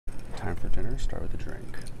for dinner, start with a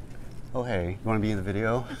drink. Oh hey, you want to be in the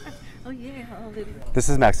video? Oh yeah, This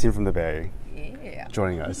is Maxine from the Bay. Yeah.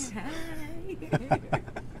 Joining us. Hi.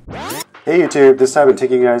 Hey YouTube, this time I'm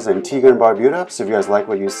taking you guys to Antigua Barbuda. So if you guys like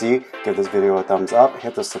what you see, give this video a thumbs up,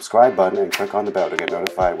 hit the subscribe button, and click on the bell to get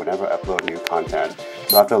notified whenever I upload new content.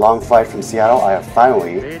 So after a long flight from Seattle, I have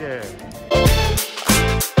finally made it.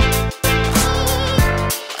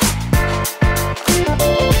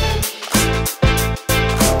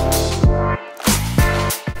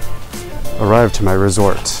 Arrived to my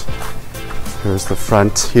resort. Here's the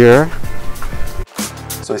front here.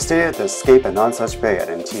 So I stayed at the Escape at Nonsuch Bay at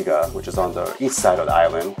Antigua, which is on the east side of the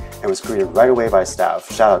island, and was greeted right away by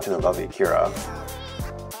staff. Shout out to the lovely Kira.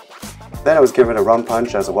 Then I was given a rum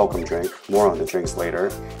punch as a welcome drink. More on the drinks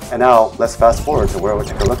later. And now let's fast forward to where we'll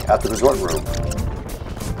take a look at the resort room.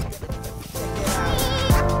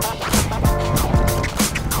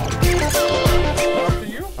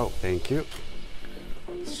 Oh, thank you.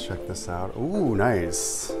 Let's check this out. Ooh,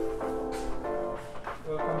 nice.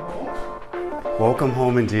 Welcome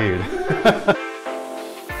home indeed.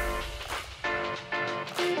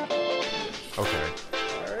 Okay.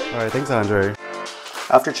 Alright, thanks Andre.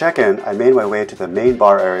 After check-in, I made my way to the main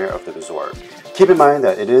bar area of the resort. Keep in mind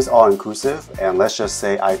that it is all-inclusive, and let's just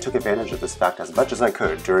say I took advantage of this fact as much as I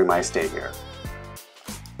could during my stay here.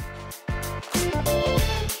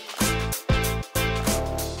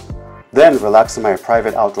 Then relaxed in my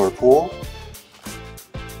private outdoor pool,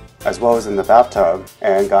 as well as in the bathtub,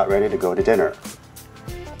 and got ready to go to dinner.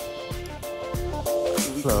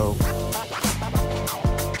 So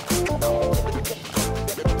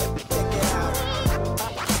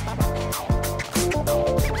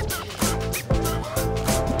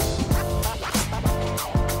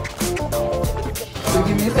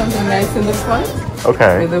give me something nice in the front.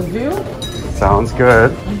 okay. With a view. Sounds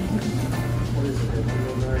good.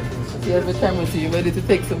 You have a camera, so you're ready to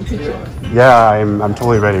take some pictures. Yeah, I'm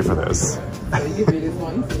totally ready for this. I'll give you this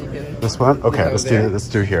one so you can. This one? Okay, let's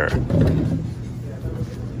do here.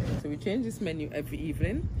 So we change this menu every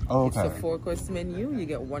evening. Oh, okay. It's a 4-course menu. You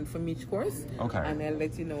get one from each course. Okay. And I'll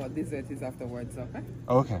let you know what dessert is afterwards, okay?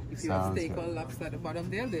 Okay. If you have steak or lobster at the bottom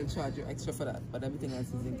there, they'll charge you extra for that. But everything else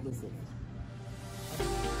is inclusive.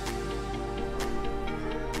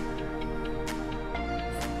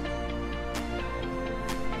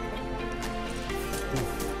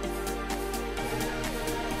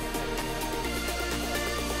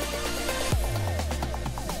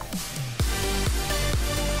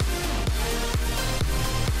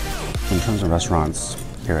 In terms of restaurants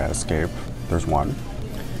here at Escape, there's one.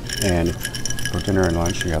 And for dinner and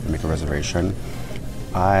lunch, you have to make a reservation.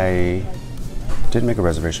 I didn't make a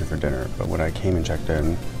reservation for dinner, but when I came and checked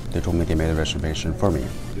in, they told me they made a reservation for me.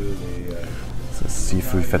 It's a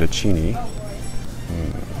seafood fettuccine.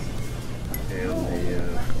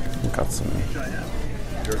 We've got some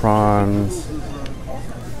prawns,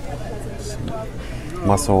 some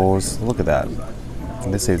mussels. Look at that.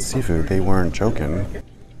 When they say it's seafood, they weren't joking.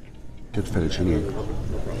 Good fettuccine.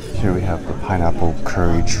 Here we have the pineapple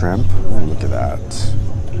curry shrimp. Ooh, look at that.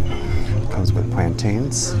 Comes with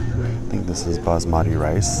plantains. I think this is basmati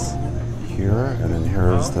rice here. And then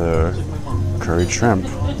here's the curried shrimp.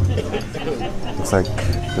 Looks like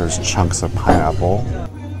there's chunks of pineapple.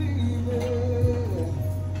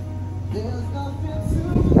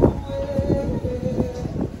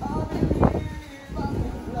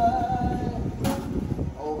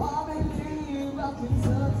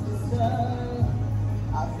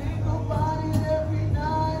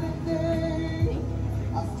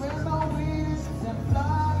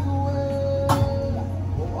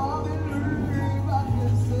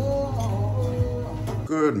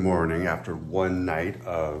 Good morning after one night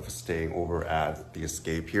of staying over at the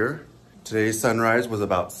Escape here. Today's sunrise was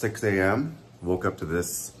about 6 a.m. Woke up to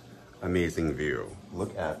this amazing view.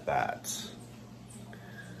 Look at that.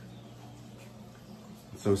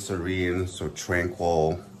 So serene, so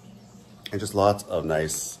tranquil, and just lots of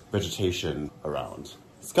nice vegetation around.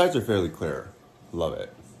 Skies are fairly clear. Love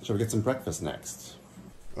it. Shall we get some breakfast next?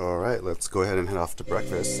 All right, let's go ahead and head off to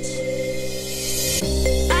breakfast.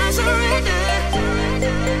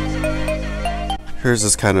 Here's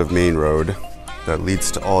this kind of main road that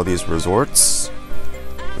leads to all these resorts,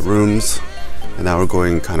 rooms, and now we're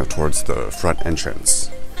going kind of towards the front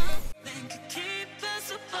entrance.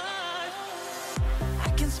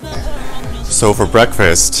 So for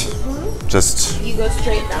breakfast, just... You go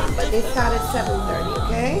straight down, but they start at 7:30,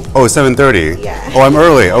 okay? Oh, 7:30? Yeah. Oh, I'm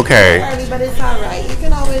early, okay. Early, but it's alright. You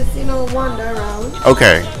can always, wander around.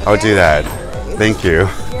 Okay, I'll do that. Thank you.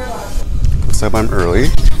 Looks like I'm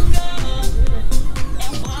early.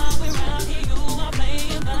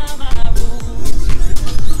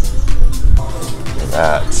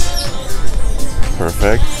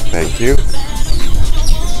 Perfect. Thank you.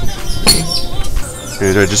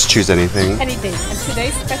 Do I just choose anything? Anything. And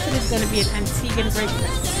today's special is going to be an Antiguan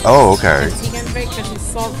breakfast. Oh, okay. Antiguan breakfast is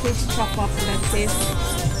saltfish, chop-off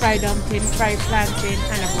lettuce, fried dumpling, fried plantain,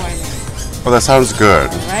 and a broiler. Well, that sounds good.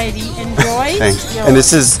 Alrighty, enjoy. Thanks. And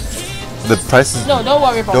this is the price. No, don't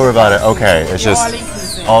worry about it. Don't worry about it. Okay, it's You're just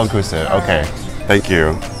all-inclusive. all-inclusive. Okay, thank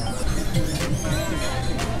you.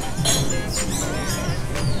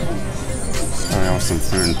 Starting out with some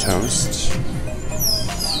fruit and toast.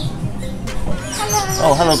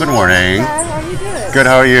 Oh, hello. Good morning. Hi, how are you doing? Good.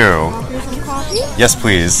 How are you? Want some coffee? Yes,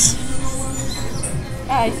 please.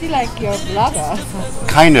 I see like you're a blogger.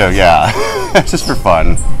 Kind of, yeah. Just for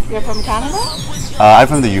fun. You're from Canada? I'm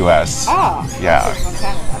from the U.S. Oh. Yeah. You're from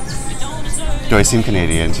Canada. Do I seem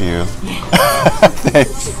Canadian to you?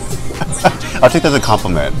 Thanks. I'll take that as a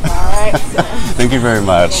compliment. Alright. Thank you very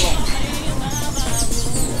much.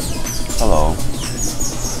 Hello.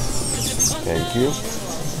 Thank you.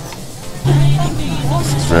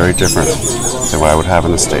 It's very different than what I would have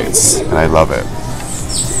in the States, and I love it.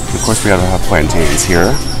 Of course, we have plantains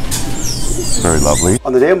here. Very lovely.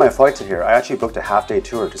 On the day of my flight to here, I actually booked a half-day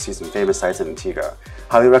tour to see some famous sites in Antigua.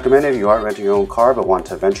 Highly recommend it if you aren't renting your own car but want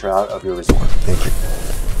to venture out of your resort. Thank you.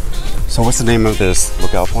 So what's the name of this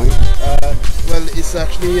lookout point? Well, it's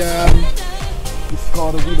actually it's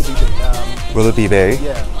called a Willoughby Bay. Willoughby Bay?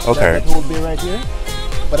 Yeah. Okay. That whole bay right here.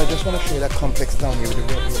 But I just want to show you that complex down here with the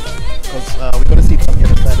red roof. Because we're going to see it on the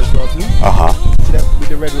other side as well too. Uh-huh. See that with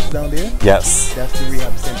the red roof down there? Yes. That's the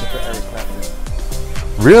rehab center for Eric Clapton.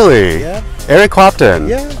 Really? Yeah. Eric Clapton?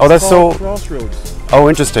 Yeah. Oh, that's so... Crossroads. Oh,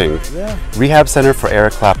 interesting. Yeah. Rehab Center for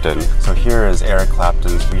Eric Clapton. So here is Eric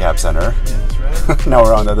Clapton's Rehab Center. Yeah, that's right. Now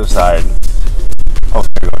we're on the other side. Oh,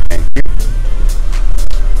 there you go. Thank you.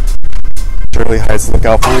 Shirley Heights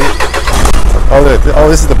lookout point. Oh,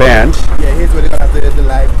 this is the band. Yeah, here's where they're going to have the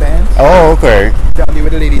live band. Oh, okay. Down there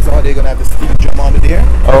where the ladies are, they're going to have the steam jump under there.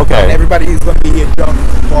 Oh, okay. And everybody is going to be here jump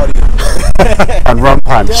party. And rum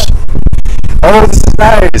punch. Yeah. Oh, this is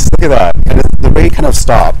nice. Look at that. And the rain kind of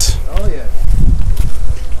stopped. Oh, yeah.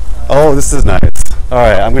 Oh, this is nice. All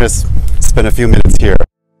right, I'm going to spend a few minutes here.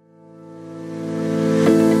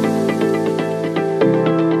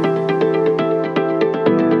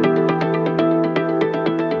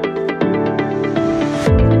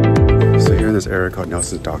 So here in this area called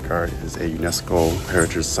Nelson's Dockyard is a UNESCO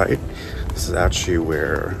heritage site. This is actually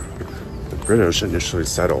where the British initially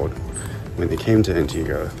settled when they came to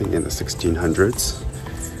Antigua, I think in the 1600s.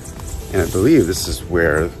 And I believe this is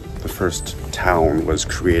where the first town was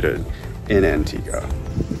created in Antigua.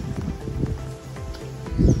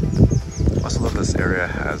 I also love this area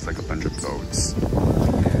has like a bunch of boats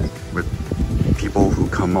with people who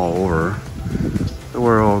come all over the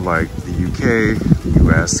world, like the UK, the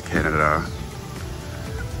US, Canada.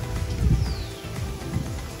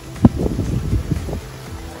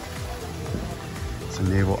 It's a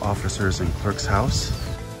naval officers and clerks house.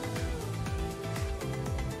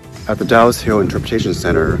 At the Dallas Hill Interpretation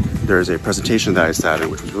Center, there's a presentation that I sat in,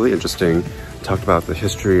 which was really interesting. It talked about the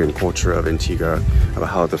history and culture of Antigua, about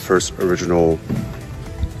how the first original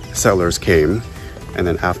settlers came. And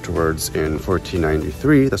then afterwards, in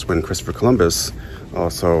 1493, that's when Christopher Columbus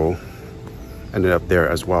also ended up there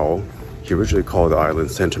as well. He originally called the island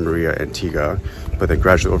Santa Maria Antigua, but then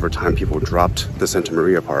gradually over time, people dropped the Santa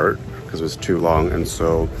Maria part because it was too long. And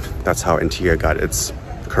so that's how Antigua got its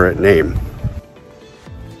current name.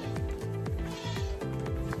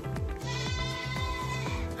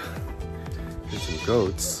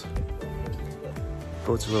 Goats.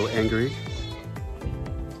 Goats are a little angry.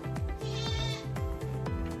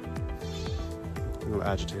 A little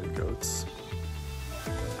agitated goats.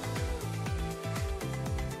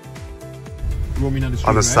 Roaming on the street,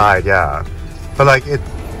 On the right? side, yeah. But like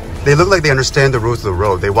they look like they understand the rules of the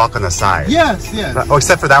road. They walk on the side. Yes, yes. Oh,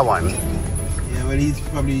 except for that one. Yeah, but he's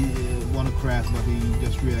probably want to crash, but he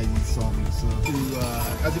just realized he saw me. So,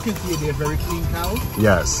 as you can see, they're very clean cows.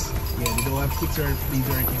 Yes. Yeah, they don't have sticks or fleas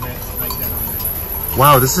or anything like that on there.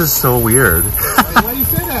 Wow, this is so weird. Why do you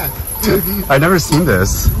say that? I've never seen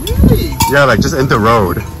this. Really? Yeah, like just in the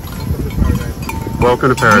road. Welcome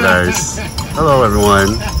to paradise. Hello,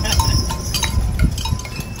 everyone.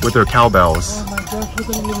 With their cowbells. Oh my gosh, look at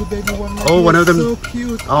the little baby one. Oh, one of them. So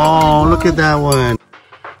cute. Oh, look at that one.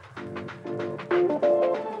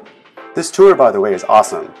 This tour, by the way, is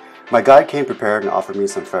awesome. My guide came prepared and offered me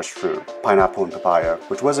some fresh fruit, pineapple and papaya,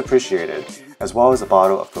 which was appreciated, as well as a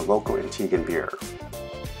bottle of the local Antiguan beer.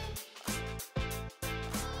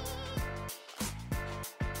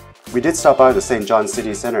 We did stop by the St. John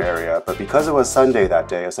City Center area, but because it was Sunday that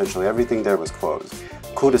day, essentially everything there was closed.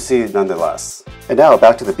 Cool to see nonetheless. And now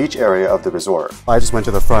back to the beach area of the resort. I just went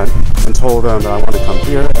to the front and told them that I want to come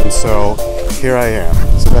here, and so here I am.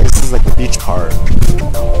 So this is like the beach part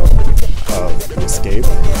of the Escape.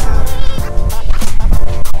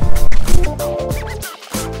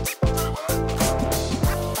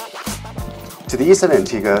 To the east of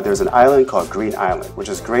Antigua, there's an island called Green Island, which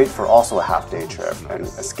is great for also a half-day trip, and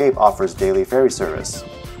Escape offers daily ferry service.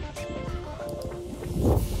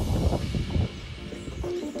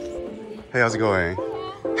 Hey, how's it going?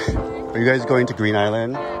 Are you guys going to Green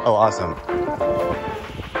Island? Oh, awesome.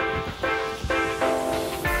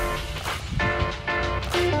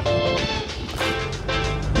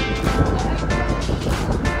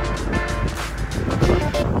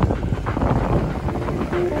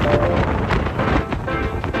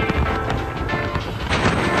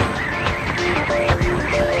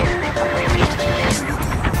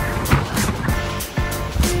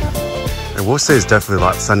 I will say it's definitely a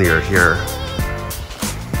lot sunnier here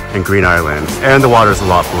in Green Island, and the water's a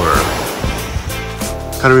lot bluer.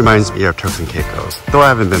 Kind of reminds me of Turks and Caicos, though I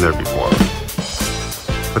haven't been there before.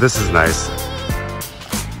 But this is nice.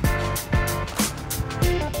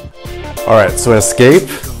 Alright, so Escape,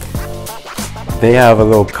 they have a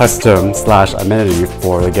little custom / amenity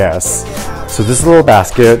for the guests. So this little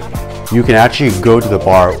basket, you can actually go to the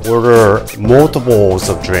bar, order multiples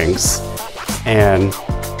of drinks, and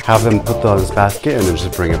have them put on this basket and then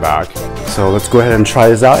just bring it back. So let's go ahead and try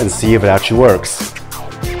this out and see if it actually works.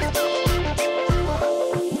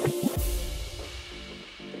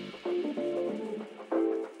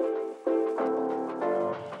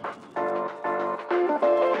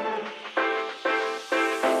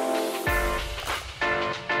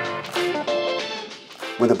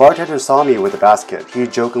 When the bartender saw me with the basket, he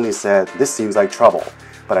jokingly said, "This seems like trouble,"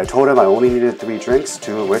 but I told him I only needed 3 drinks,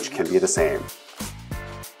 2 of which can be the same.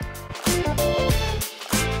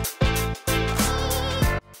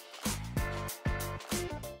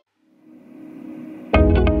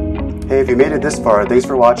 Hey, if you made it this far, thanks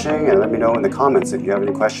for watching, and let me know in the comments if you have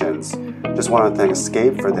any questions. Just want to thank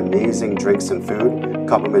Escape for the amazing drinks and food,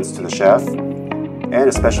 compliments to the chef, and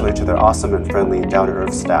especially to their awesome and friendly,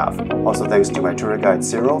 down-to-earth staff. Also thanks to my tour guide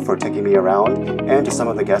Cyril for taking me around, and to some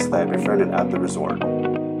of the guests that I befriended at the resort.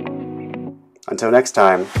 Until next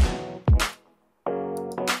time.